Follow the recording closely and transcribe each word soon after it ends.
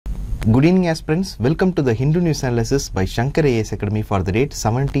Good evening aspirants, welcome to the Hindu News Analysis by Shankar AS Academy for the date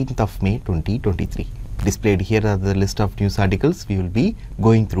 17th of May 2023. Displayed here are the list of news articles we will be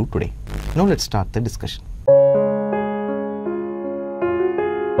going through today. Now let's start the discussion.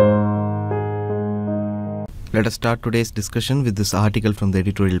 Let us start today's discussion with this article from the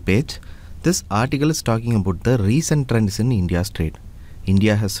editorial page. This article is talking about the recent trends in India's trade.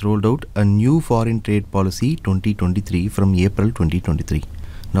 India has rolled out a new foreign trade policy 2023 from April 2023.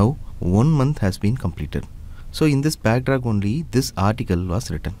 Now, 1 month has been completed. So, in this backdrop only, this article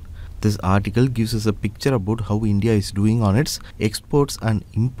was written. This article gives us a picture about how India is doing on its exports and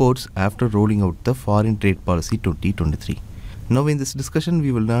imports after rolling out the foreign trade policy 2023. Now, in this discussion,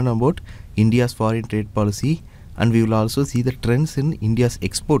 we will learn about India's foreign trade policy and we will also see the trends in India's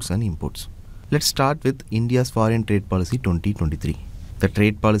exports and imports. Let's start with India's foreign trade policy 2023. The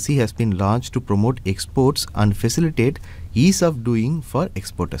trade policy has been launched to promote exports and facilitate ease of doing for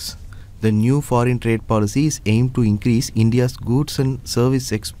exporters. The new foreign trade policy is aimed to increase India's goods and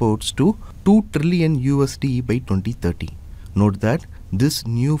service exports to $2 trillion USD by 2030. Note that this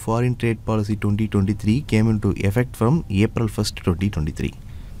new foreign trade policy 2023 came into effect from April 1st, 2023.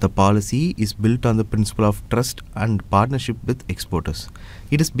 The policy is built on the principle of trust and partnership with exporters.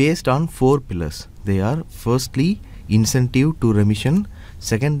 It is based on 4 pillars. They are firstly, incentive to remission,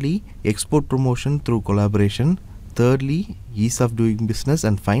 secondly, export promotion through collaboration, thirdly, ease of doing business,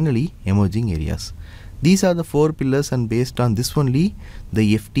 and finally, emerging areas. These are the 4 pillars and based on this only,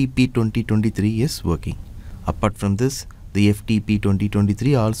 the FTP 2023 is working. Apart from this, the FTP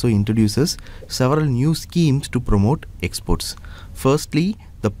 2023 also introduces several new schemes to promote exports. Firstly,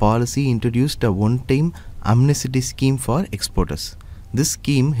 the policy introduced a one-time amnesty scheme for exporters. This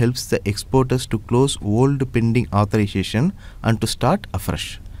scheme helps the exporters to close old pending authorization and to start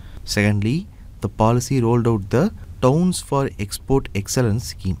afresh. Secondly, the policy rolled out the Towns for Export Excellence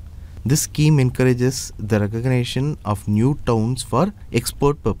scheme. This scheme encourages the recognition of new towns for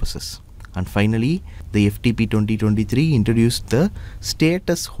export purposes. And finally, the FTP 2023 introduced the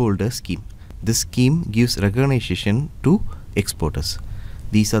Status Holder scheme. This scheme gives recognition to exporters.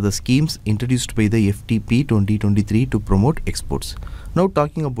 These are the schemes introduced by the FTP 2023 to promote exports. Now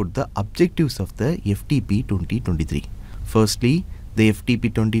talking about the objectives of the FTP 2023. Firstly, the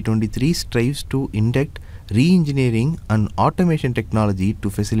FTP 2023 strives to induct re-engineering and automation technology to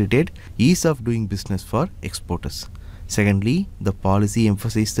facilitate ease of doing business for exporters. Secondly, the policy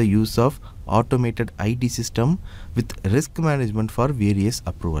emphasizes the use of automated IT system with risk management for various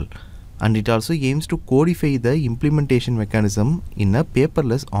approval. And it also aims to codify the implementation mechanism in a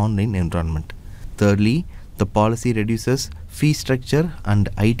paperless online environment. Thirdly, the policy reduces fee structure and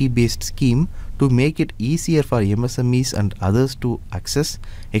IT-based scheme to make it easier for MSMEs and others to access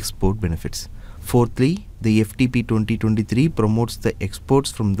export benefits. Fourthly, the FTP 2023 promotes the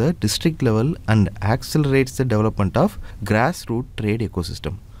exports from the district level and accelerates the development of grassroots trade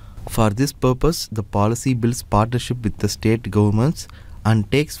ecosystem. For this purpose, the policy builds partnership with the state governments and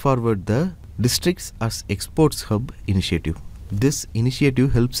takes forward the Districts as Exports Hub initiative. This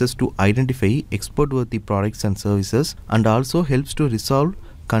initiative helps us to identify export-worthy products and services and also helps to resolve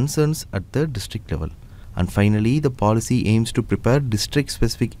concerns at the district level. And finally, the policy aims to prepare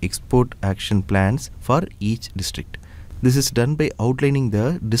district-specific export action plans for each district. This is done by outlining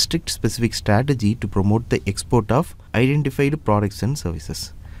the district-specific strategy to promote the export of identified products and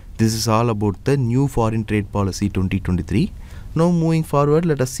services. This is all about the new foreign trade policy 2023. Now moving forward,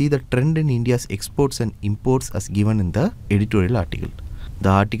 let us see the trend in India's exports and imports as given in the editorial article. The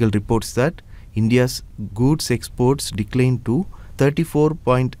article reports that India's goods exports declined to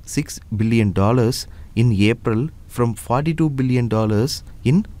 $34.6 billion in April from $42 billion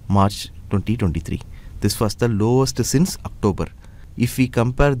in March 2023. This was the lowest since October. If we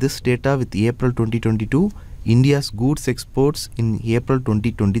compare this data with April 2022, India's goods exports in April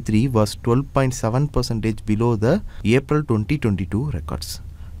 2023 was 12.7% below the April 2022 records.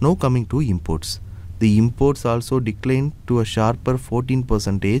 Now coming to imports. The imports also declined to a sharper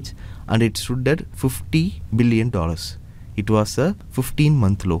 14% and it stood at $50 billion. It was a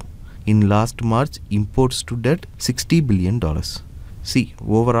 15-month low. In last March, imports stood at $60 billion. See,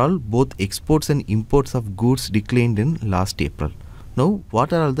 overall, both exports and imports of goods declined in last April. Now,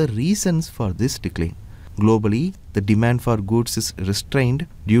 what are all the reasons for this decline? Globally, the demand for goods is restrained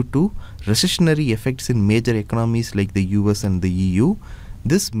due to recessionary effects in major economies like the US and the EU.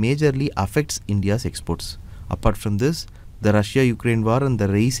 This majorly affects India's exports. Apart from this, the Russia-Ukraine war and the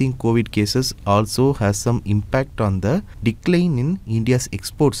rising COVID cases also has some impact on the decline in India's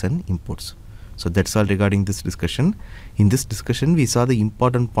exports and imports. So that's all regarding this discussion. In this discussion, we saw the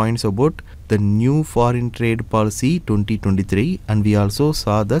important points about the new foreign trade policy 2023, and we also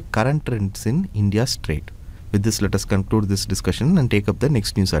saw the current trends in India's trade. With this, let us conclude this discussion and take up the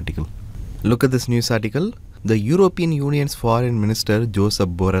next news article. Look at this news article. The European Union's Foreign Minister Joseph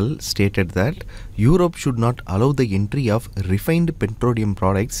Borrell stated that Europe should not allow the entry of refined petroleum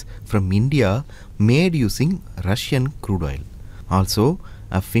products from India made using Russian crude oil. Also,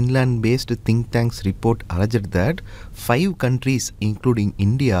 a Finland-based think tank's report alleged that 5 countries, including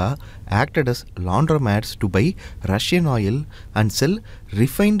India, acted as laundromats to buy Russian oil and sell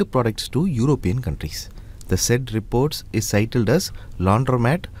refined products to European countries. The said report is titled as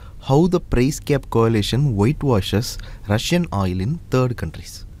Laundromat: How the Price Cap Coalition Whitewashes Russian Oil in Third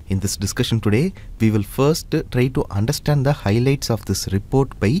Countries. In this discussion today, we will first try to understand the highlights of this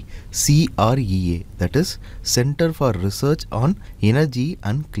report by CREA, that is Center for Research on Energy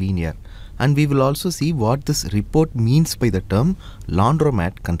and Clean Air, and we will also see what this report means by the term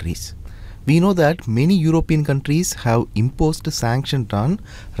laundromat countries. We know that many European countries have imposed sanctions on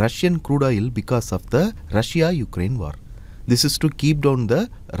Russian crude oil because of the Russia-Ukraine war. This is to keep down the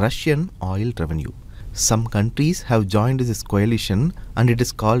Russian oil revenue. Some countries have joined this coalition and it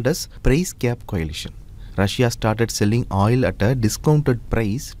is called as Price Cap Coalition. Russia started selling oil at a discounted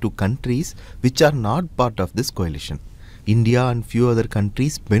price to countries which are not part of this coalition. India and few other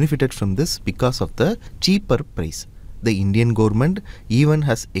countries benefited from this because of the cheaper price. The Indian government even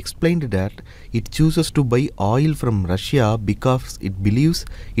has explained that it chooses to buy oil from Russia because it believes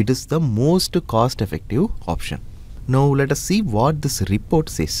it is the most cost-effective option. Now let us see what this report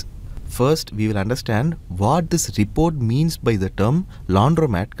says. First, we will understand what this report means by the term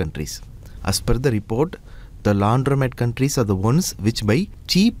laundromat countries. As per the report, the laundromat countries are the ones which buy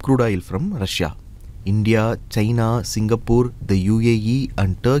cheap crude oil from Russia. India, China, Singapore, the UAE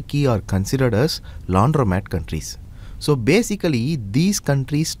and Turkey are considered as laundromat countries. So basically, these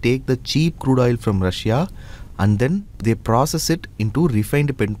countries take the cheap crude oil from Russia and then they process it into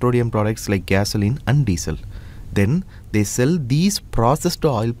refined petroleum products like gasoline and diesel. Then they sell these processed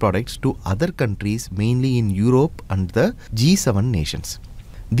oil products to other countries, mainly in Europe and the G7 nations.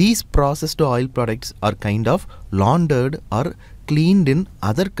 These processed oil products are kind of laundered or cleaned in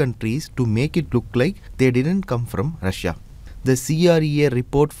other countries to make it look like they didn't come from Russia. The CREA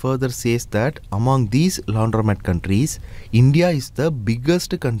report further says that among these laundromat countries, India is the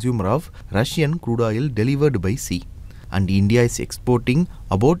biggest consumer of Russian crude oil delivered by sea, and India is exporting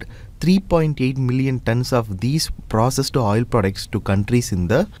about 3.8 million tons of these processed oil products to countries in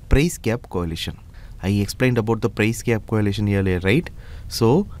the Price Cap Coalition. I explained about the Price Cap Coalition earlier, right?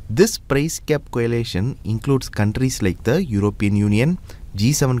 So, this Price Cap Coalition includes countries like the European Union,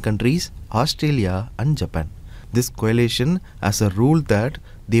 G7 countries, Australia and Japan. This coalition has a rule that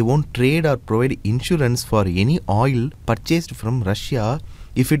they won't trade or provide insurance for any oil purchased from Russia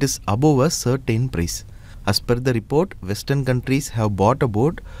if it is above a certain price. As per the report, Western countries have bought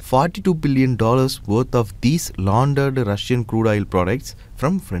about $42 billion worth of these laundered Russian crude oil products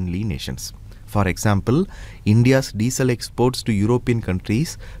from friendly nations. For example, India's diesel exports to European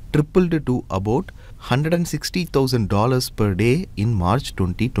countries tripled to about $160,000 per day in March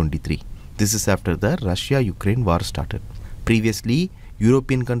 2023. This is after the Russia-Ukraine war started. Previously,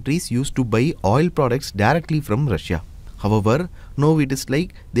 European countries used to buy oil products directly from Russia. However, now it is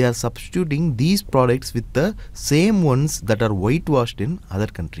like they are substituting these products with the same ones that are whitewashed in other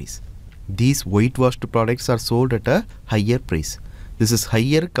countries. These whitewashed products are sold at a higher price. This is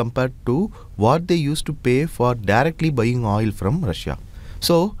higher compared to what they used to pay for directly buying oil from Russia.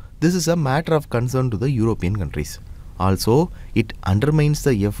 So, this is a matter of concern to the European countries. Also, it undermines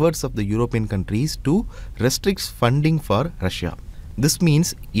the efforts of the European countries to restrict funding for Russia. This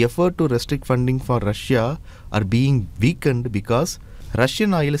means effort to restrict funding for Russia are being weakened because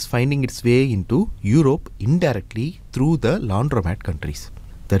Russian oil is finding its way into Europe indirectly through the laundromat countries.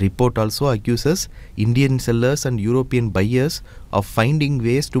 The report also accuses Indian sellers and European buyers of finding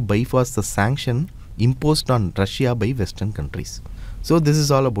ways to bypass the sanction imposed on Russia by Western countries. So this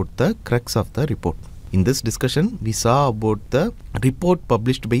is all about the crux of the report. In this discussion, we saw about the report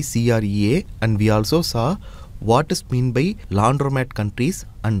published by CREA and we also saw what is meant by laundromat countries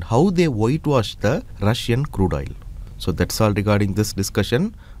and how they whitewash the Russian crude oil. So that's all regarding this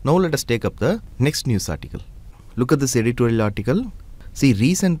discussion. Now let us take up the next news article. Look at this editorial article. See,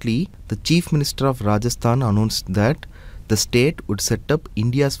 recently the Chief Minister of Rajasthan announced that the state would set up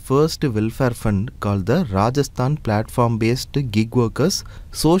India's first welfare fund called the Rajasthan Platform-Based Gig Workers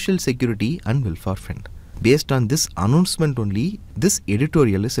Social Security and Welfare Fund. Based on this announcement only, this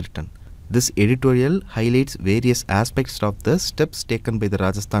editorial is written. This editorial highlights various aspects of the steps taken by the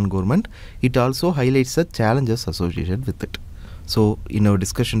Rajasthan government. It also highlights the challenges associated with it. So in our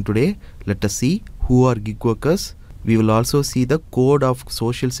discussion today, let us see who are gig workers. We will also see the Code of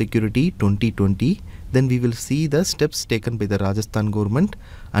Social Security 2020. Then we will see the steps taken by the Rajasthan government,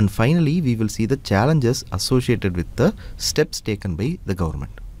 and finally we will see the challenges associated with the steps taken by the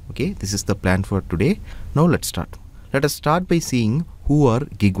government. Okay, this is the plan for today. Now let's start. Let us start by seeing who are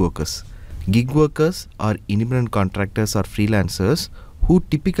gig workers. Gig workers are independent contractors or freelancers who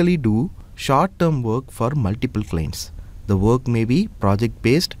typically do short-term work for multiple clients. The work may be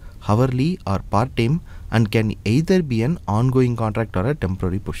project-based, hourly or part-time, and can either be an ongoing contract or a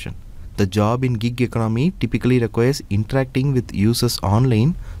temporary position. The job in gig economy typically requires interacting with users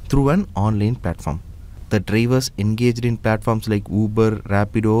online through an online platform. The drivers engaged in platforms like Uber,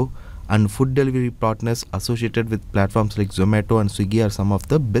 Rapido, and food delivery partners associated with platforms like Zomato and Swiggy are some of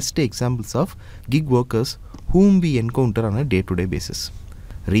the best examples of gig workers whom we encounter on a day-to-day basis.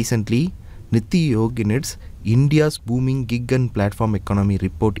 Recently, Niti Yog in its India's Booming Gig and Platform Economy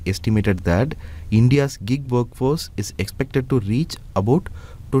report estimated that India's gig workforce is expected to reach about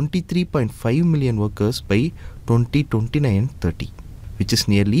 23.5 million workers by 2029-30, which is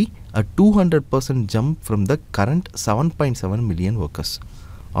nearly a 200% jump from the current 7.7 million workers.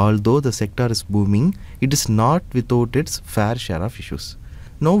 Although the sector is booming, it is not without its fair share of issues.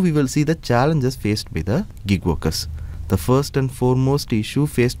 Now we will see the challenges faced by the gig workers. The first and foremost issue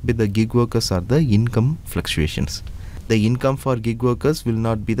faced by the gig workers are the income fluctuations. The income for gig workers will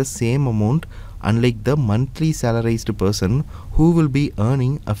not be the same amount, unlike the monthly salarized person who will be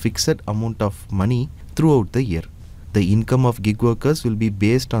earning a fixed amount of money throughout the year. The income of gig workers will be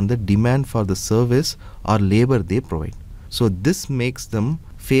based on the demand for the service or labor they provide. So this makes them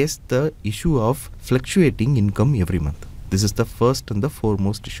face the issue of fluctuating income every month. This is the first and the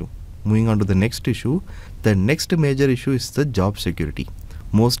foremost issue. Moving on to the next issue, the next major issue is the job security.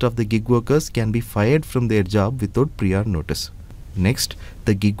 Most of the gig workers can be fired from their job without prior notice. Next,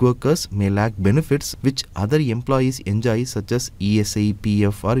 the gig workers may lack benefits which other employees enjoy, such as ESI,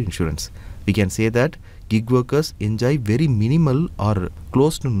 PF or insurance. We can say that gig workers enjoy very minimal or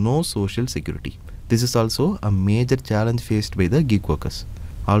close to no social security. This is also a major challenge faced by the gig workers.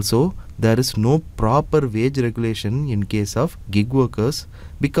 Also, there is no proper wage regulation in case of gig workers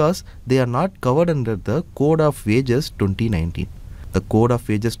because they are not covered under the Code of Wages 2019. The Code of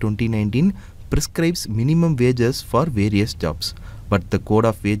Wages 2019 prescribes minimum wages for various jobs, but the Code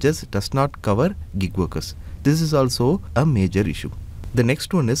of Wages does not cover gig workers. This is also a major issue. The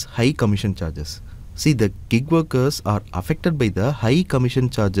next one is high commission charges. See, the gig workers are affected by the high commission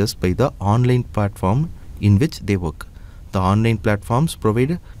charges by the online platform in which they work. The online platforms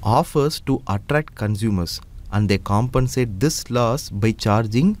provide offers to attract consumers, and they compensate this loss by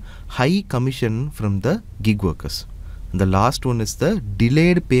charging high commission from the gig workers. The last one is the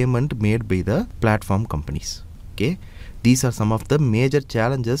delayed payment made by the platform companies. Okay, these are some of the major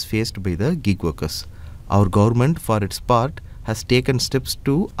challenges faced by the gig workers. Our government, for its part, has taken steps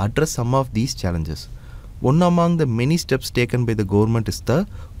to address some of these challenges. One among the many steps taken by the government is the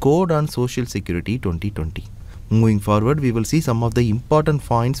Code on Social Security 2020. Moving forward, we will see some of the important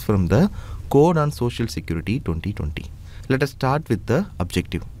points from the Code on Social Security 2020. Let us start with the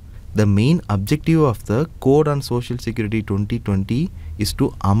objective. The main objective of the Code on Social Security 2020 is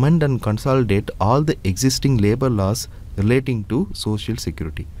to amend and consolidate all the existing labor laws relating to Social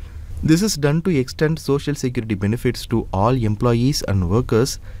Security. This is done to extend Social Security benefits to all employees and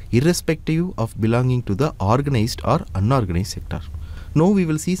workers irrespective of belonging to the organized or unorganized sector. Now we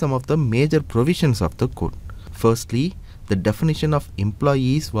will see some of the major provisions of the code. Firstly, the definition of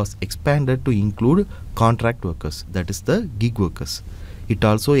employees was expanded to include contract workers, that is the gig workers. It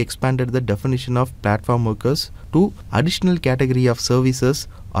also expanded the definition of platform workers to additional category of services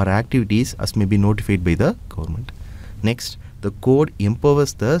or activities as may be notified by the government. Next, the code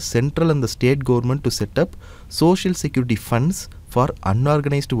empowers the central and the state government to set up social security funds for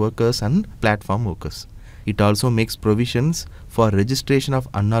unorganized workers and platform workers. It also makes provisions for registration of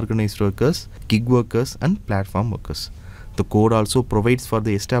unorganized workers, gig workers and platform workers. The code also provides for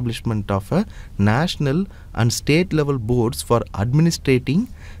the establishment of a national and state level boards for administrating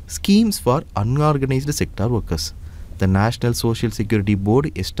schemes for unorganized sector workers. The National Social Security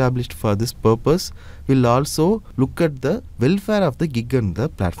Board established for this purpose will also look at the welfare of the gig and the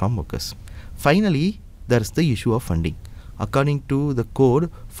platform workers. Finally, there is the issue of funding. According to the code,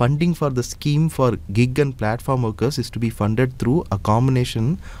 funding for the scheme for gig and platform workers is to be funded through a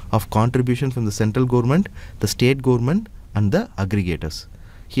combination of contribution from the central government, the state government and the aggregators.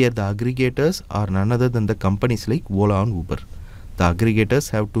 Here the aggregators are none other than the companies like Ola and Uber. The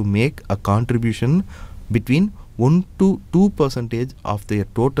aggregators have to make a contribution between 1 to 2% of their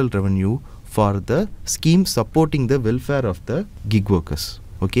total revenue for the scheme supporting the welfare of the gig workers.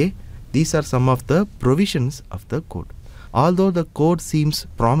 Okay, these are some of the provisions of the code. Although the code seems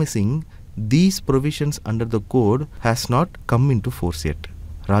promising, these provisions under the code has not come into force yet.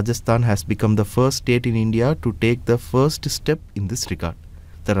 Rajasthan has become the first state in India to take the first step in this regard.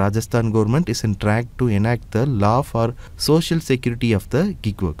 The Rajasthan government is on track to enact the law for social security of the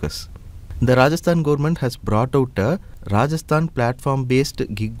gig workers. The Rajasthan government has brought out a Rajasthan platform-based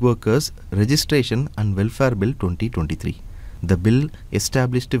gig workers registration and welfare bill 2023. The bill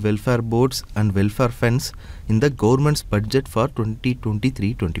established welfare boards and welfare funds in the government's budget for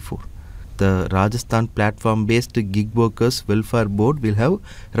 2023-24. The Rajasthan platform-based gig workers welfare board will have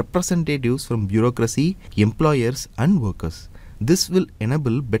representatives from bureaucracy, employers and workers. This will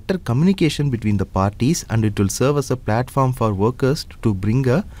enable better communication between the parties, and it will serve as a platform for workers to bring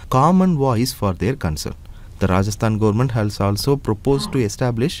a common voice for their concern. The Rajasthan government has also proposed to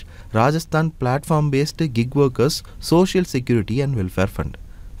establish Rajasthan platform-based gig workers social security and welfare fund.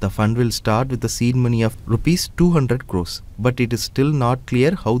 The fund will start with a seed money of rupees 200 crores, but it is still not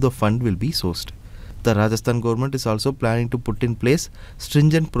clear how the fund will be sourced. The Rajasthan government is also planning to put in place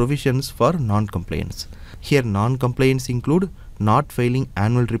stringent provisions for non-compliance. Here non-compliance include not filing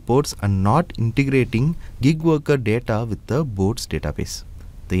annual reports and not integrating gig worker data with the board's database.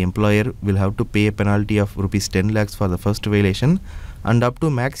 The employer will have to pay a penalty of rupees 10 lakhs for the first violation and up to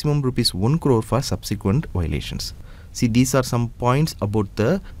maximum rupees 1 crore for subsequent violations. See, these are some points about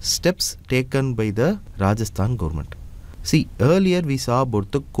the steps taken by the Rajasthan government. See, earlier we saw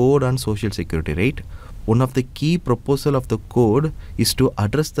about the code on social security, right? One of the key proposal of the code is to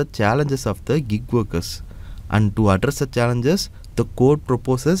address the challenges of the gig workers. And to address the challenges, the code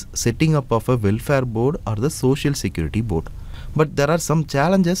proposes setting up of a welfare board or the social security board. But there are some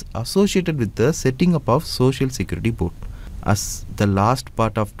challenges associated with the setting up of social security board. As the last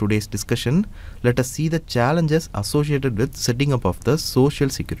part of today's discussion, let us see the challenges associated with setting up of the social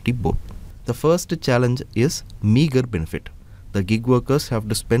security board. The first challenge is meager benefit. The gig workers have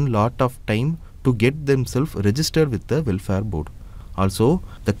to spend lot of time to get themselves registered with the welfare board. Also,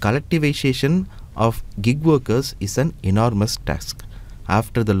 the collectivization of gig workers is an enormous task.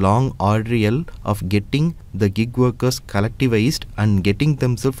 After the long ordeal of getting the gig workers collectivized and getting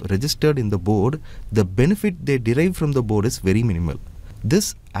themselves registered in the board, the benefit they derive from the board is very minimal.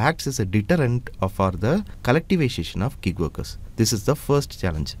 This acts as a deterrent for the collectivization of gig workers. This is the first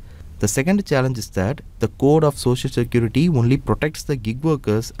challenge. The second challenge is that the code of social security only protects the gig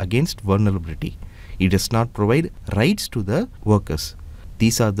workers against vulnerability. It does not provide rights to the workers.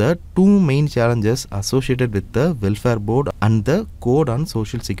 These are the two main challenges associated with the welfare board and the code on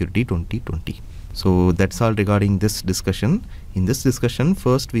social security 2020. So that's all regarding this discussion. In this discussion,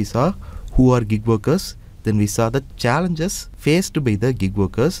 first we saw who are gig workers, then we saw the challenges faced by the gig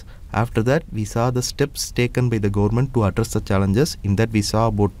workers. After that, we saw the steps taken by the government to address the challenges. In that, we saw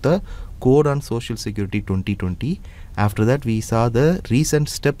about the code on social security 2020. After that, we saw the recent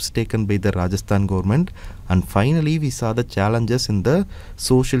steps taken by the Rajasthan government, and finally we saw the challenges in the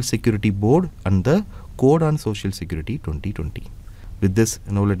social security board and the code on social security 2020. With this,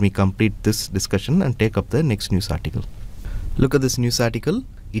 now let me complete this discussion and take up the next news article. Look at this news article.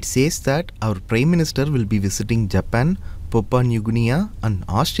 It says that our Prime Minister will be visiting Japan, Papua New Guinea and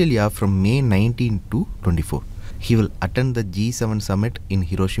Australia from May 19 to 24. He will attend the G7 summit in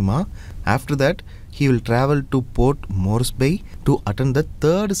Hiroshima. After that, he will travel to Port Moresby to attend the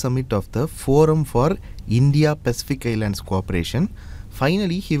third summit of the Forum for India-Pacific Islands Cooperation.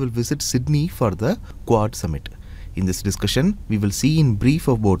 Finally, he will visit Sydney for the Quad Summit. In this discussion, we will see in brief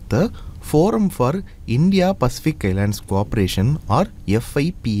about the Forum for India-Pacific Islands Cooperation or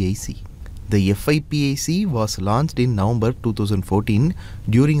FIPIC. The FIPIC was launched in November 2014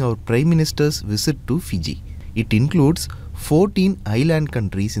 during our Prime Minister's visit to Fiji. It includes 14 island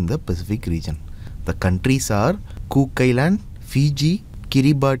countries in the Pacific region. The countries are Cook Island, Fiji,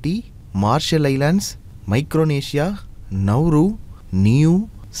 Kiribati, Marshall Islands, Micronesia, Nauru, Niue,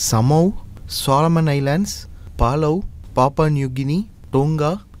 Samoa, Solomon Islands, Palau, Papua New Guinea,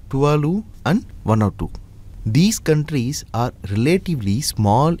 Tonga, Tuvalu and Vanuatu. These countries are relatively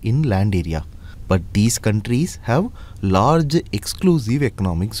small in land area, but these countries have large exclusive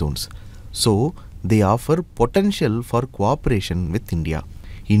economic zones. So, they offer potential for cooperation with India.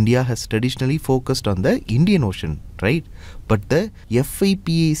 India has traditionally focused on the Indian Ocean, right? But the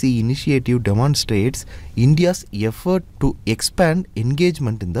FIPAC initiative demonstrates India's effort to expand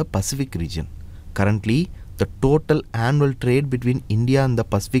engagement in the Pacific region. Currently, the total annual trade between India and the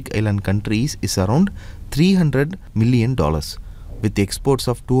Pacific Island countries is around $300 million. with exports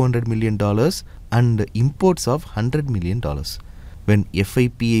of $200 million and imports of $100 million. When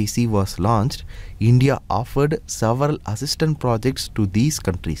FIPAC was launched, India offered several assistance projects to these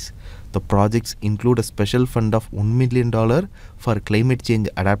countries. The projects include a special fund of $1 million for climate change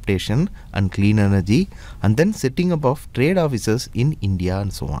adaptation and clean energy, and then setting up of trade offices in India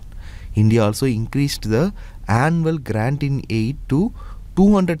and so on. India also increased the annual grant in aid to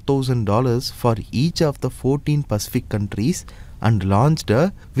 $200,000 for each of the 14 Pacific countries and launched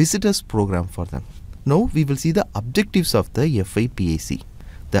a visitors program for them. Now we will see the objectives of the FIPAC.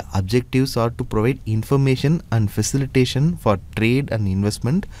 The objectives are to provide information and facilitation for trade and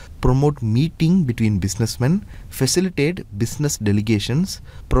investment, promote meeting between businessmen, facilitate business delegations,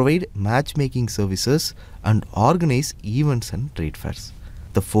 provide matchmaking services, and organize events and trade fairs.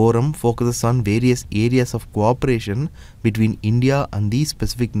 The forum focuses on various areas of cooperation between India and these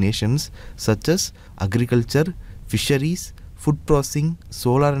specific nations such as agriculture, fisheries, food processing,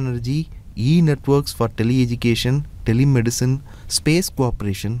 solar energy, e-networks for teleeducation, telemedicine, space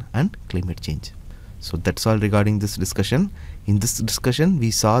cooperation and climate change. So that's all regarding this discussion. In this discussion,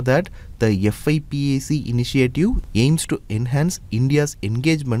 we saw that the FIPAC initiative aims to enhance India's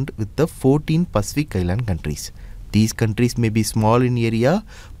engagement with the 14 Pacific Island countries. These countries may be small in area,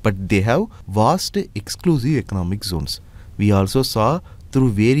 but they have vast exclusive economic zones. We also saw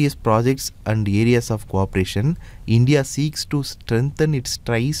through various projects and areas of cooperation, India seeks to strengthen its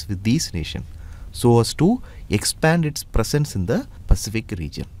ties with these nations so as to expand its presence in the Pacific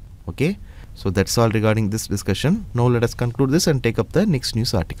region. Okay, so that's all regarding this discussion. Now let us conclude this and take up the next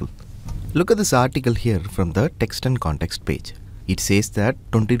news article. Look at this article here from the text and context page. It says that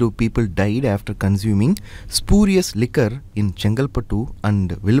 22 people died after consuming spurious liquor in Chengalpattu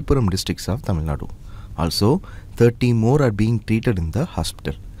and Viluppuram districts of Tamil Nadu. Also, 30 more are being treated in the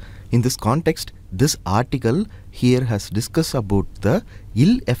hospital. In this context, this article here has discussed about the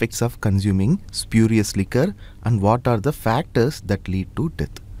ill effects of consuming spurious liquor and what are the factors that lead to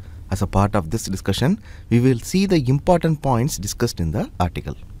death. As a part of this discussion, we will see the important points discussed in the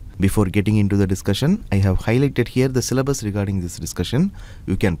article. Before getting into the discussion, I have highlighted here the syllabus regarding this discussion.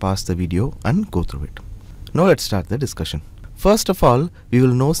 You can pause the video and go through it. Now let's start the discussion. First of all, we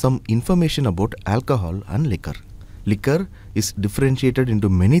will know some information about alcohol and liquor. Liquor is differentiated into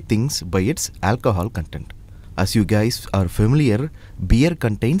many things by its alcohol content. As you guys are familiar, beer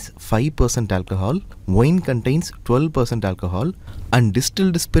contains 5% alcohol, wine contains 12% alcohol, and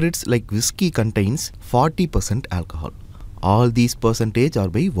distilled spirits like whiskey contains 40% alcohol. All these percentages are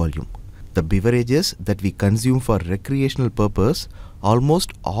by volume. The beverages that we consume for recreational purpose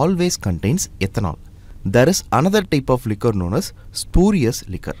almost always contains ethanol. There is another type of liquor known as spurious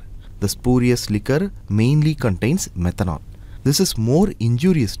liquor. The spurious liquor mainly contains methanol. This is more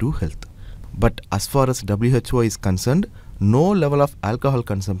injurious to health. But as far as WHO is concerned, no level of alcohol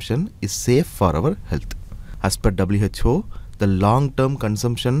consumption is safe for our health. As per WHO, the long-term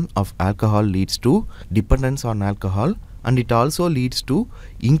consumption of alcohol leads to dependence on alcohol, and it also leads to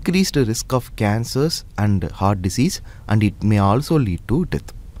increased risk of cancers and heart disease, and it may also lead to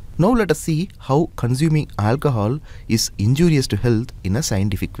death. Now let us see how consuming alcohol is injurious to health in a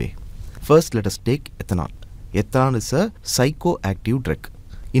scientific way. First, let us take ethanol. Ethanol is a psychoactive drug.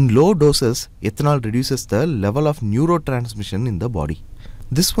 In low doses, ethanol reduces the level of neurotransmission in the body.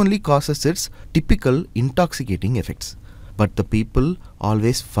 This only causes its typical intoxicating effects. But the people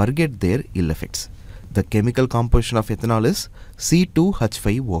always forget their ill effects. The chemical composition of ethanol is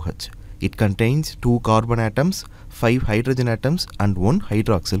C2H5OH. It contains 2 carbon atoms, 5 hydrogen atoms and 1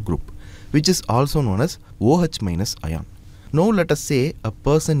 hydroxyl group, which is also known as OH- ion. Now let us say a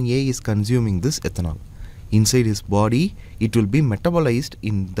person A is consuming this ethanol. Inside his body, it will be metabolized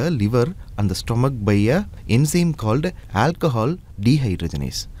in the liver and the stomach by an enzyme called alcohol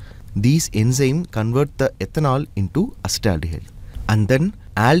dehydrogenase. These enzymes convert the ethanol into acetaldehyde. And then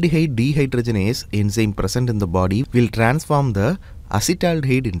aldehyde dehydrogenase enzyme present in the body will transform the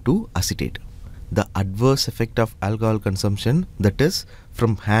acetaldehyde into acetate. The adverse effect of alcohol consumption, that is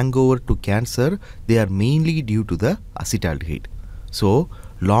from hangover to cancer, they are mainly due to the acetaldehyde. So,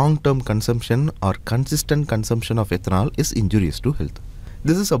 long-term consumption or consistent consumption of ethanol is injurious to health.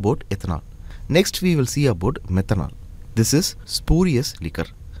 This is about ethanol. Next we will see about methanol. This is spurious liquor.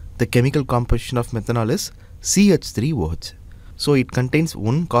 The chemical composition of methanol is CH3OH. So it contains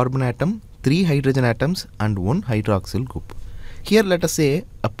 1 carbon atom, 3 hydrogen atoms and 1 hydroxyl group. Here let us say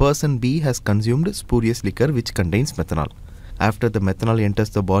a person B has consumed spurious liquor which contains methanol. After the methanol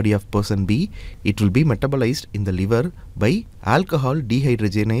enters the body of person B, it will be metabolized in the liver by alcohol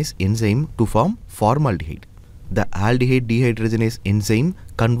dehydrogenase enzyme to form formaldehyde. The aldehyde dehydrogenase enzyme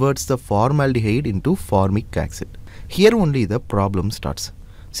converts the formaldehyde into formic acid. Here only the problem starts.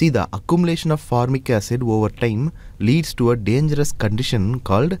 See, the accumulation of formic acid over time leads to a dangerous condition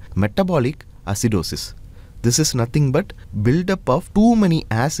called metabolic acidosis. This is nothing but buildup of too many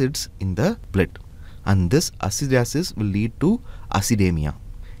acids in the blood, and this acidosis will lead to acidemia.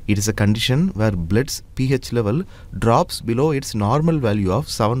 It is a condition where blood's pH level drops below its normal value of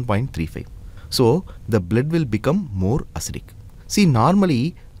 7.35. So the blood will become more acidic. See,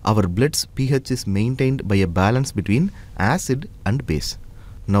 normally our blood's pH is maintained by a balance between acid and base.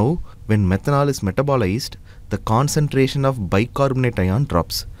 Now, when methanol is metabolized, the concentration of bicarbonate ion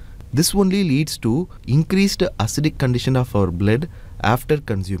drops. This only leads to increased acidic condition of our blood after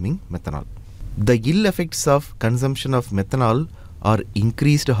consuming methanol. The ill effects of consumption of methanol are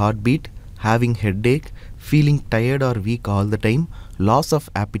increased heartbeat, having headache, feeling tired or weak all the time, loss of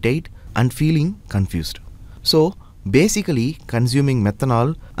appetite, and feeling confused. So, basically, consuming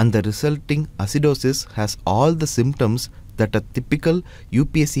methanol and the resulting acidosis has all the symptoms that a typical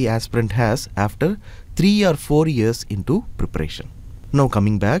UPSC aspirant has after 3 or 4 years into preparation. Now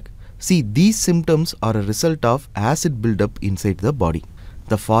coming back, see, these symptoms are a result of acid buildup inside the body.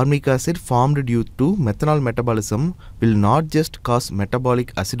 The formic acid formed due to methanol metabolism will not just cause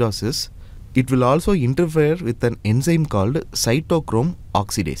metabolic acidosis, it will also interfere with an enzyme called cytochrome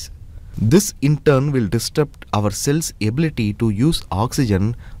oxidase. This in turn will disrupt our cell's ability to use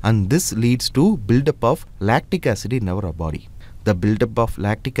oxygen, and this leads to buildup of lactic acid in our body. The buildup of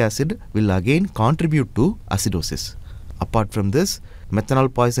lactic acid will again contribute to acidosis. Apart from this,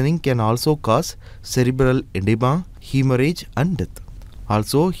 methanol poisoning can also cause cerebral edema, hemorrhage and death.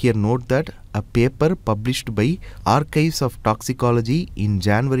 Also, here note that a paper published by Archives of Toxicology in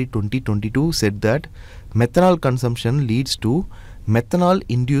January 2022 said that methanol consumption leads to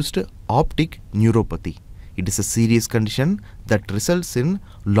methanol-induced optic neuropathy. It is a serious condition that results in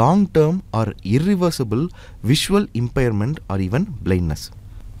long-term or irreversible visual impairment or even blindness.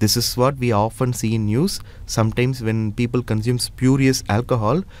 This is what we often see in news. Sometimes when people consume spurious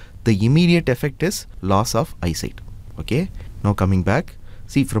alcohol, the immediate effect is loss of eyesight. Okay. Now coming back,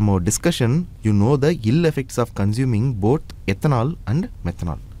 see, from our discussion, you know the ill effects of consuming both ethanol and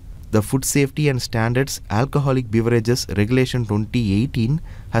methanol. The Food Safety and Standards Alcoholic Beverages Regulation 2018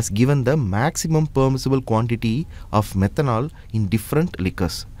 has given the maximum permissible quantity of methanol in different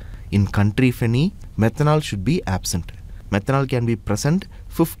liquors. In country if any, methanol should be absent. Methanol can be present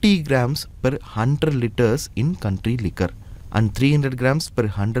 50 grams per 100 liters in country liquor and 300 grams per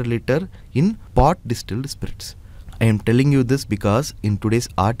 100 liter in pot distilled spirits. I am telling you this because in today's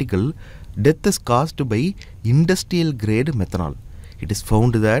article, death is caused by industrial grade methanol. It is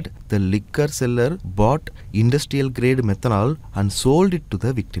found that the liquor seller bought industrial grade methanol and sold it to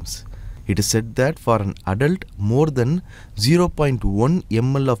the victims. It is said that for an adult, more than 0.1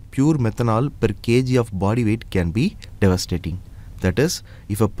 ml of pure methanol per kg of body weight can be devastating. That is,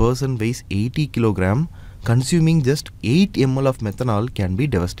 if a person weighs 80 kg, consuming just 8 ml of methanol can be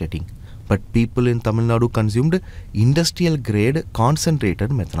devastating. But people in Tamil Nadu consumed industrial grade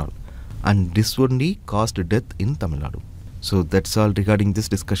concentrated methanol, and this only caused death in Tamil Nadu. So that's all regarding this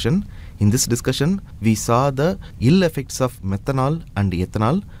discussion. In this discussion, we saw the ill effects of methanol and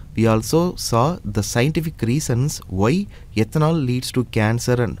ethanol. We also saw the scientific reasons why ethanol leads to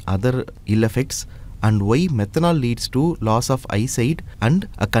cancer and other ill effects, and why methanol leads to loss of eyesight and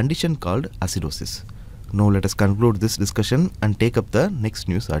a condition called acidosis. Now let us conclude this discussion and take up the next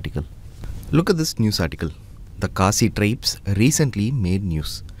news article. Look at this news article. The Khasi tribes recently made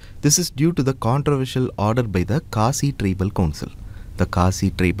news. This is due to the controversial order by the Khasi Tribal Council. The Khasi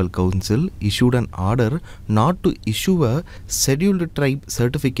Tribal Council issued an order not to issue a scheduled tribe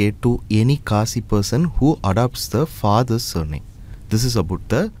certificate to any Khasi person who adopts the father's surname. This is about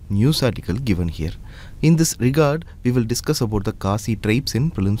the news article given here. In this regard, we will discuss about the Khasi tribes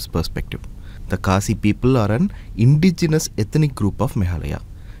in prelims perspective. The Khasi people are an indigenous ethnic group of Meghalaya.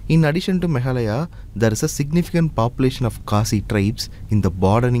 In addition to Meghalaya, there is a significant population of Khasi tribes in the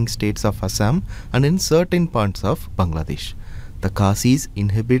bordering states of Assam and in certain parts of Bangladesh. The Khasis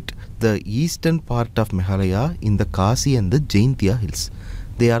inhabit the eastern part of Meghalaya in the Khasi and the Jaintia hills.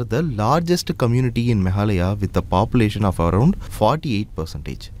 They are the largest community in Meghalaya with a population of around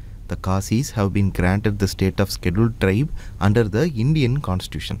 48%. The Khasis have been granted the state of scheduled tribe under the Indian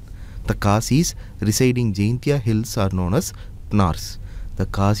constitution. The Khasis residing Jaintia hills are known as Pnars. The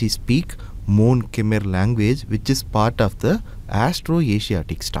Khasi speak Mon Khmer language, which is part of the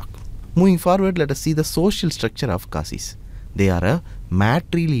Austro-Asiatic stock. Moving forward, let us see the social structure of Khasis. They are a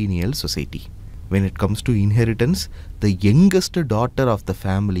matrilineal society. When it comes to inheritance, the youngest daughter of the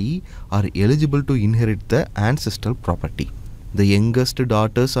family are eligible to inherit the ancestral property. The youngest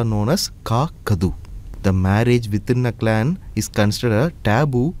daughters are known as Ka Kadu. The marriage within a clan is considered a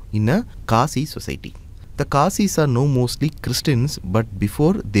taboo in a Kasi society. The Kasis are now mostly Christians, but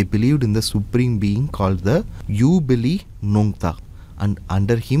before they believed in the supreme being called the Yubili Nongta, and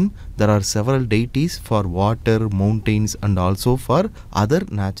under him there are several deities for water, mountains and also for other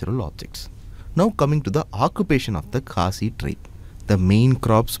natural objects. Now coming to the occupation of the Kasi tribe. The main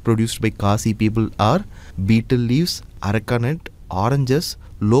crops produced by Kasi people are betel leaves, arecanut, oranges,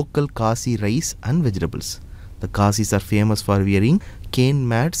 local Kasi rice and vegetables. The Kasis are famous for wearing cane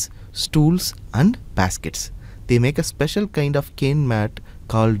mats, stools and baskets. They make a special kind of cane mat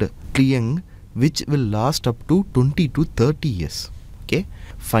called kliang, which will last up to 20 to 30 years. Okay.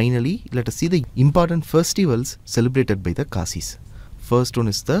 Finally, let us see the important festivals celebrated by the Kasis. First one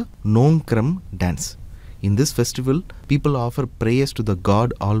is the Nongkram dance. In this festival, people offer prayers to the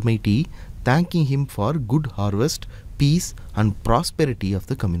God Almighty, thanking him for good harvest, peace and prosperity of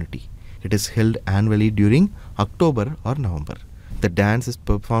the community. It is held annually during October or November. The dance is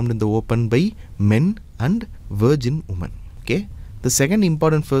performed in the open by men and virgin women. Okay. The second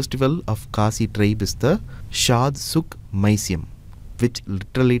important festival of Kasi tribe is the Shad Sukh Maisiam, which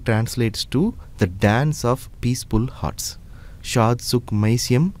literally translates to the dance of peaceful hearts. Shad Sukh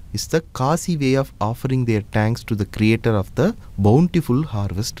Maisiam is the Kasi way of offering their thanks to the creator of the bountiful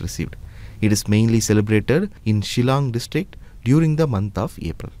harvest received. It is mainly celebrated in Shillong district during the month of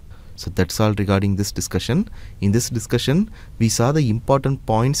April. So that's all regarding this discussion. In this discussion, we saw the important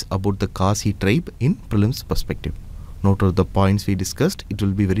points about the Kasi tribe in prelims perspective. Note all the points we discussed. It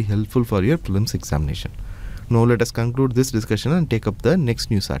will be very helpful for your prelims examination. Now let us conclude this discussion and take up the next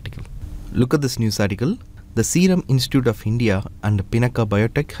news article. Look at this news article. The Serum Institute of India and Pinnacle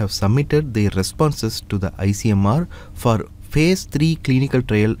Biotech have submitted their responses to the ICMR for Phase 3 clinical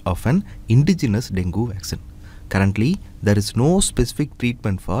trial of an indigenous dengue vaccine. Currently, there is no specific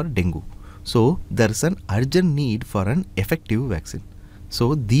treatment for dengue. So, there is an urgent need for an effective vaccine.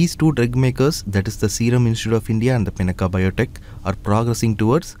 So, these two drug makers, that is the Serum Institute of India and the Pinnacle Biotech, are progressing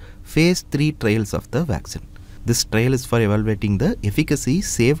towards Phase 3 trials of the vaccine. This trial is for evaluating the efficacy,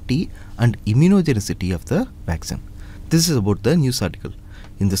 safety and immunogenicity of the vaccine. This is about the news article.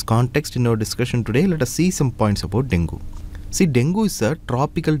 In this context, in our discussion today, let us see some points about dengue. See, dengue is a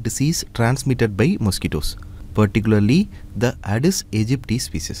tropical disease transmitted by mosquitoes, particularly the Aedes aegypti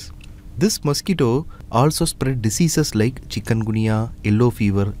species. This mosquito also spread diseases like chikungunya, yellow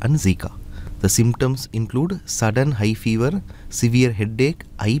fever and Zika. The symptoms include sudden high fever, severe headache,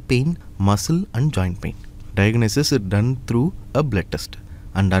 eye pain, muscle and joint pain. Diagnosis is done through a blood test,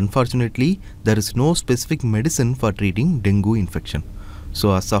 and unfortunately there is no specific medicine for treating dengue infection.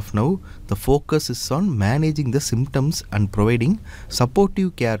 So as of now, the focus is on managing the symptoms and providing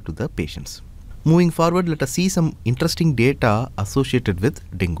supportive care to the patients. Moving forward, let us see some interesting data associated with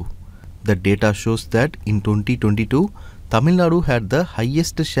dengue. The data shows that in 2022, Tamil Nadu had the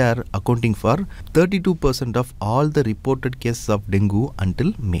highest share, accounting for 32% of all the reported cases of dengue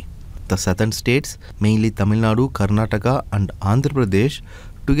until May. The southern states, mainly Tamil Nadu, Karnataka and Andhra Pradesh,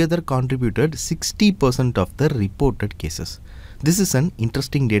 together contributed 60% of the reported cases. This is an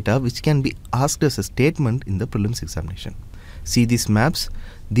interesting data which can be asked as a statement in the prelims examination. See these maps.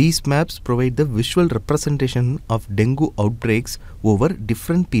 These maps provide the visual representation of dengue outbreaks over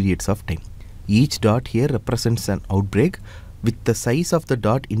different periods of time. Each dot here represents an outbreak, with the size of the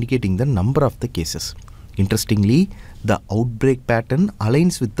dot indicating the number of the cases. Interestingly, the outbreak pattern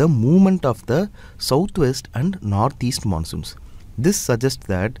aligns with the movement of the southwest and northeast monsoons. This suggests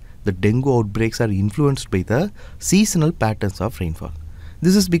that the dengue outbreaks are influenced by the seasonal patterns of rainfall.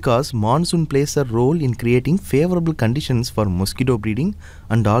 This is because monsoon plays a role in creating favorable conditions for mosquito breeding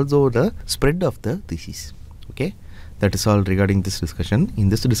and also the spread of the disease. Okay, that is all regarding this discussion. In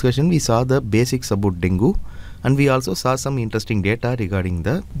this discussion, we saw the basics about dengue, and we also saw some interesting data regarding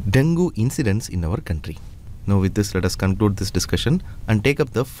the dengue incidence in our country. Now with this, let us conclude this discussion and take up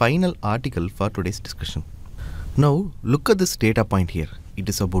the final article for today's discussion. Now look at this data point here. It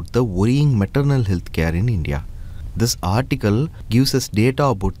is about the worrying maternal health care in India. This article gives us data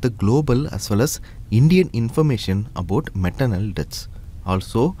about the global as well as Indian information about maternal deaths.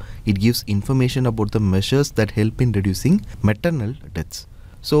 Also, it gives information about the measures that help in reducing maternal deaths.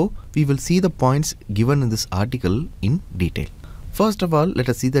 So, we will see the points given in this article in detail. First of all, let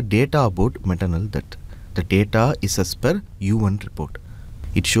us see the data about maternal death. The data is as per UN report.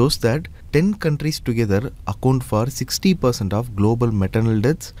 It shows that 10 countries together account for 60% of global maternal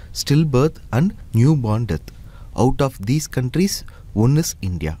deaths, stillbirth and newborn death. Out of these countries, one is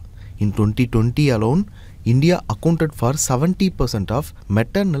India. In 2020 alone, India accounted for 70% of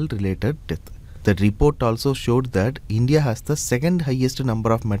maternal related death. The report also showed that India has the second highest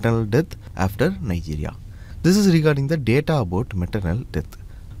number of maternal deaths after Nigeria. This is regarding the data about maternal death.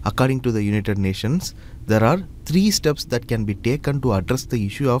 According to the United Nations, there are 3 steps that can be taken to address the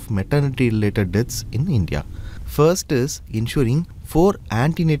issue of maternity-related deaths in India. First is ensuring 4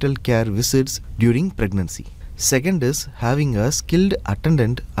 antenatal care visits during pregnancy. Second is having a skilled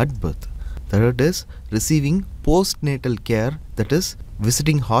attendant at birth. Third is receiving postnatal care, that is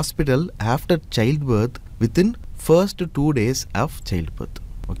visiting hospital after childbirth within first 2 days of childbirth.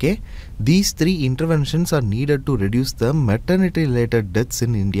 Okay, these 3 interventions are needed to reduce the maternity related deaths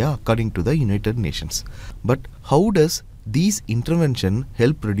in India according to the United Nations. But how does these intervention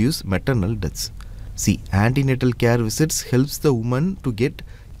help reduce maternal deaths? See, antenatal care visits helps the woman to get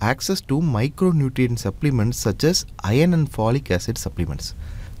access to micronutrient supplements such as iron and folic acid supplements.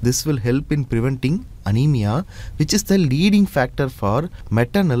 This will help in preventing anemia, which is the leading factor for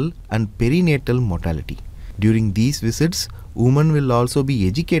maternal and perinatal mortality. During these visits, women will also be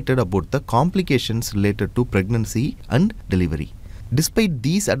educated about the complications related to pregnancy and delivery. Despite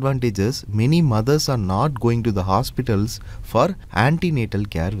these advantages, many mothers are not going to the hospitals for antenatal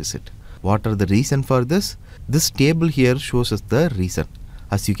care visit. What are the reasons for this? This table here shows us the reason.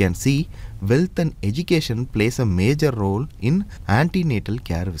 As you can see, wealth and education plays a major role in antenatal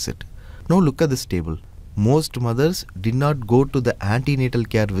care visit. Now look at this table. Most mothers did not go to the antenatal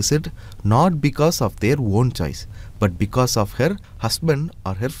care visit not because of their own choice, but because of her husband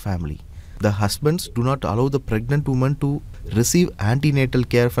or her family. The husbands do not allow the pregnant woman to receive antenatal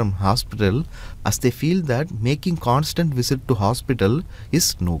care from hospital as they feel that making constant visit to hospital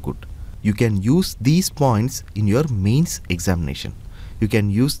is no good. You can use these points in your mains examination. You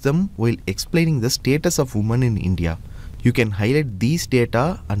can use them while explaining the status of women in India. You can highlight these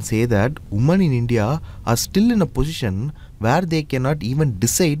data and say that women in India are still in a position where they cannot even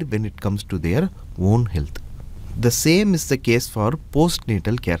decide when it comes to their own health. The same is the case for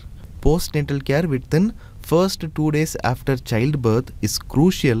postnatal care. Postnatal care within first 2 days after childbirth is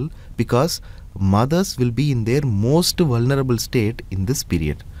crucial because mothers will be in their most vulnerable state in this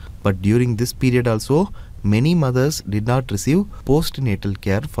period. But during this period also, many mothers did not receive postnatal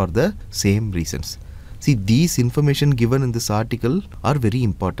care for the same reasons. See, these information given in this article are very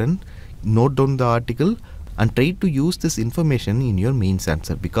important. Note down the article and try to use this information in your mains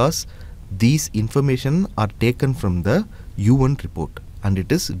answer because these information are taken from the UN report and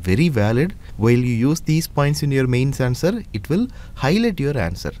it is very valid. While you use these points in your mains answer, it will highlight your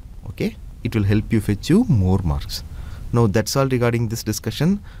answer. Okay, it will help you fetch you more marks. Now that's all regarding this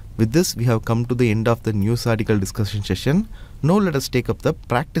discussion. With this, we have come to the end of the news article discussion session. Now let us take up the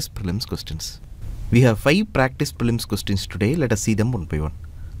practice prelims questions. We have 5 practice prelims questions today. Let us see them one by one.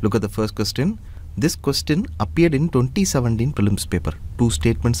 Look at the first question. This question appeared in 2017 prelims paper. 2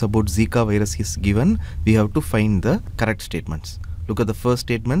 statements about Zika virus is given. We have to find the correct statements. Look at the first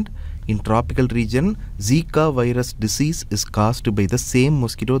statement. In tropical region, Zika virus disease is caused by the same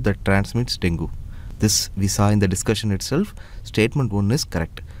mosquito that transmits dengue. This we saw in the discussion itself. Statement 1 is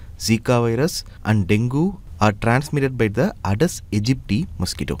correct. Zika virus and dengue are transmitted by the Aedes aegypti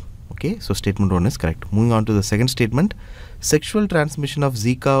mosquito. Okay, so statement 1 is correct. Moving on to the second statement. Sexual transmission of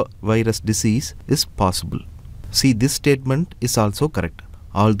Zika virus disease is possible. See, this statement is also correct.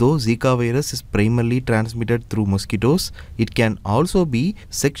 Although Zika virus is primarily transmitted through mosquitoes, it can also be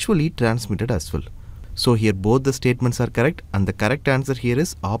sexually transmitted as well. So here both the statements are correct and the correct answer here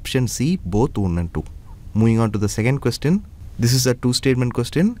is option C, both 1 and 2. Moving on to the second question. This is a 2 statement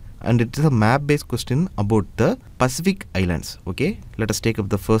question and it is a map based question about the Pacific Islands. Okay, let us take up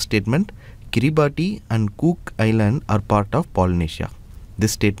the first statement. Kiribati and Cook Island are part of Polynesia.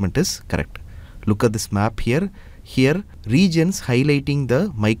 This statement is correct. Look at this map here. Here regions highlighting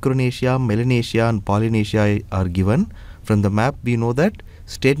the Micronesia, Melanesia and Polynesia are given. From the map we know that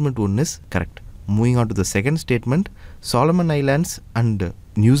statement 1 is correct. Moving on to the second statement. Solomon Islands and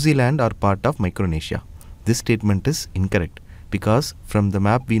New Zealand are part of Micronesia. This statement is incorrect because from the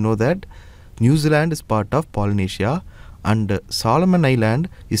map we know that New Zealand is part of Polynesia and Solomon Island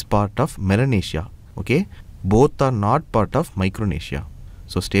is part of Melanesia. Okay, both are not part of Micronesia.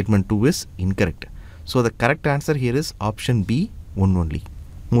 So statement 2 is incorrect. So the correct answer here is option B, 1 only.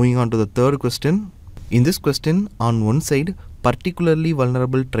 Moving on to the third question. In this question, on one side particularly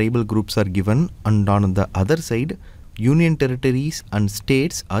vulnerable tribal groups are given and on the other side union territories and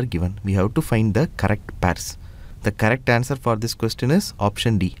states are given. We have to find the correct pairs. The correct answer for this question is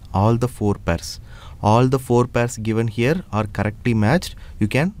option D, all the 4 pairs. All the 4 pairs given here are correctly matched. You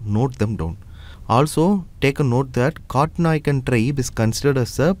can note them down. Also take a note that Kaatnaikan tribe is considered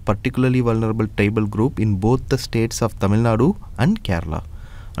as a particularly vulnerable tribal group in both the states of Tamil Nadu and Kerala.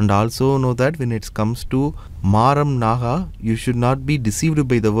 And also know that when it comes to Maram Naga, you should not be deceived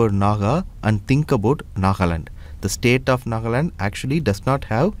by the word Naga and think about Nagaland. The state of Nagaland actually does not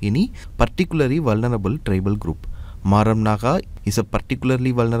have any particularly vulnerable tribal group. Maram Naga is a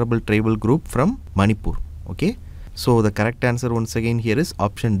particularly vulnerable tribal group from Manipur. Okay. So the correct answer once again here is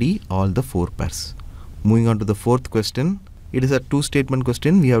option D, all the 4 pairs. Moving on to the 4th question. It is a 2-statement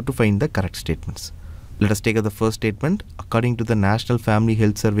question. We have to find the correct statements. Let us take up the first statement. According to the National Family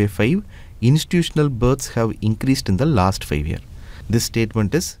Health Survey 5, institutional births have increased in the last 5 years. This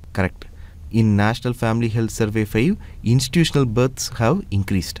statement is correct. In National Family Health Survey 5, institutional births have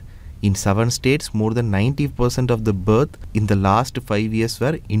increased. In 7 states, more than 90% of the birth in the last 5 years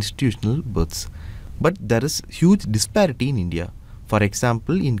were institutional births. But there is huge disparity in India. For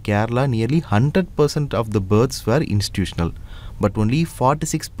example, in Kerala, nearly 100% of the births were institutional, but only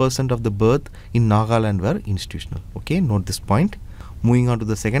 46% of the birth in Nagaland were institutional. Okay, note this point. Moving on to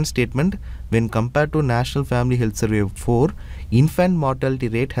the second statement, when compared to National Family Health Survey 4, infant mortality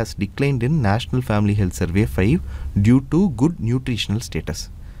rate has declined in National Family Health Survey 5 due to good nutritional status.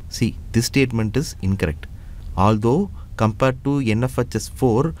 See, this statement is incorrect. Although compared to NFHS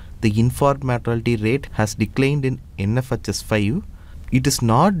 4, the infant mortality rate has declined in NFHS 5, it is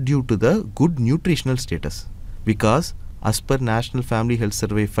not due to the good nutritional status, because as per National Family Health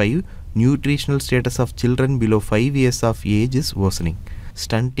Survey 5, nutritional status of children below 5 years of age is worsening.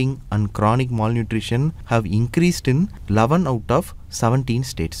 Stunting and chronic malnutrition have increased in 11 out of 17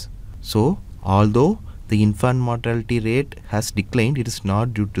 states. So, although the infant mortality rate has declined, it is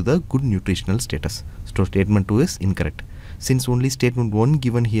not due to the good nutritional status. So, statement 2 is incorrect. Since only statement 1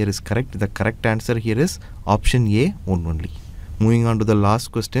 given here is correct, the correct answer here is option A, 1 only. Moving on to the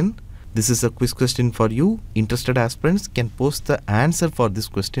last question. This is a quiz question for you. Interested aspirants can post the answer for this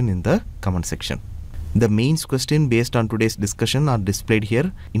question in the comment section. The mains question based on today's discussion are displayed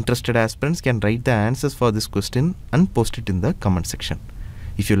here. Interested aspirants can write the answers for this question and post it in the comment section.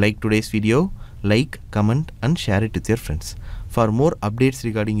 If you like today's video, like, comment and share it with your friends. For more updates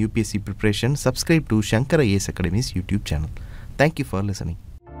regarding UPSC preparation, subscribe to Shankar IAS Academy's YouTube channel. Thank you for listening.